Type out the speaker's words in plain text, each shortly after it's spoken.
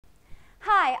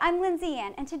Hi, I'm Lindsay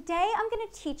and today I'm going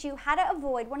to teach you how to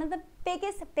avoid one of the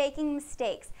biggest baking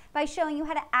mistakes by showing you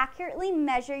how to accurately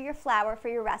measure your flour for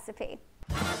your recipe.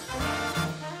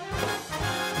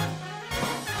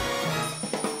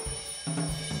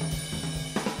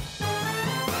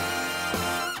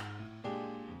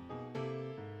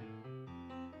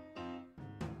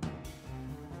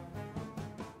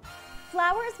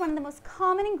 Flour is one of the most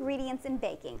common ingredients in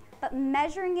baking, but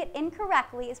measuring it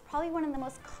incorrectly is probably one of the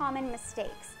most common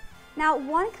mistakes. Now,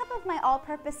 1 cup of my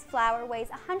all-purpose flour weighs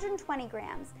 120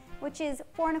 grams, which is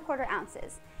 4 1/4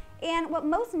 ounces. And what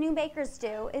most new bakers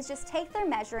do is just take their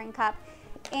measuring cup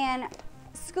and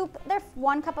scoop their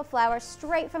 1 cup of flour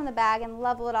straight from the bag and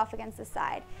level it off against the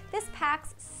side. This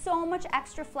packs so much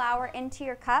extra flour into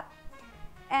your cup.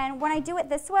 And when I do it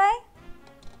this way,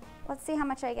 let's see how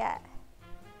much I get.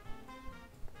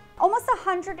 Almost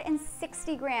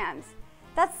 160 grams.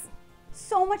 That's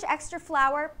so much extra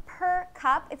flour per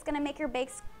cup. It's gonna make your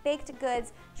baked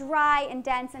goods dry and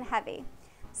dense and heavy.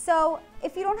 So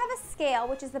if you don't have a scale,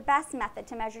 which is the best method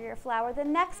to measure your flour, the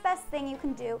next best thing you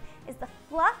can do is the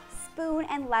fluff, spoon,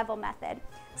 and level method.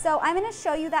 So I'm gonna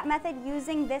show you that method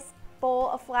using this bowl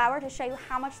of flour to show you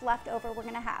how much leftover we're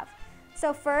gonna have.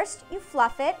 So first, you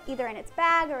fluff it, either in its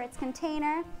bag or its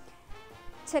container,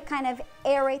 to kind of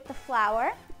aerate the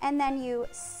flour, and then you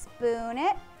spoon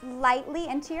it lightly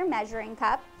into your measuring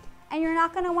cup. And you're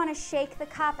not gonna wanna shake the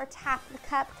cup or tap the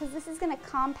cup because this is gonna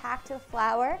compact the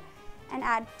flour and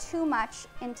add too much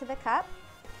into the cup.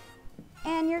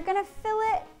 And you're gonna fill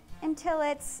it until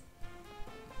it's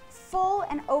full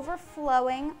and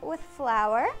overflowing with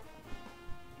flour.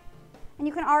 And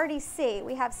you can already see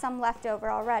we have some left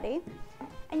over already.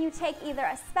 And you take either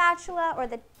a spatula or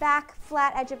the back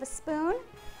flat edge of a spoon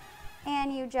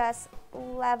and you just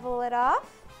level it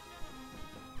off.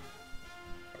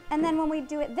 And then when we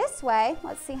do it this way,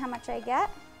 let's see how much I get.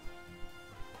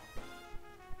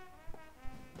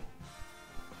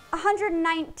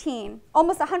 119,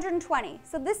 almost 120.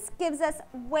 So this gives us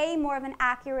way more of an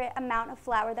accurate amount of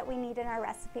flour that we need in our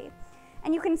recipe.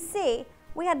 And you can see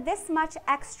we had this much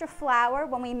extra flour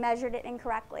when we measured it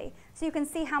incorrectly. So you can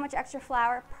see how much extra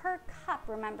flour per cup,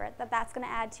 remember, that's gonna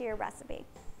add to your recipe.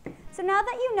 So now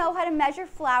that you know how to measure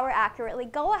flour accurately,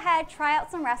 go ahead, try out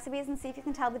some recipes and see if you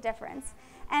can tell the difference.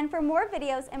 And for more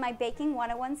videos in my Baking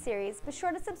 101 series, be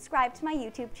sure to subscribe to my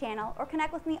YouTube channel or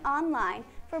connect with me online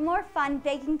for more fun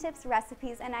baking tips,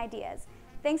 recipes, and ideas.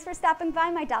 Thanks for stopping by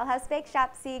my Dollhouse Bake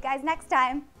Shop. See you guys next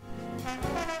time.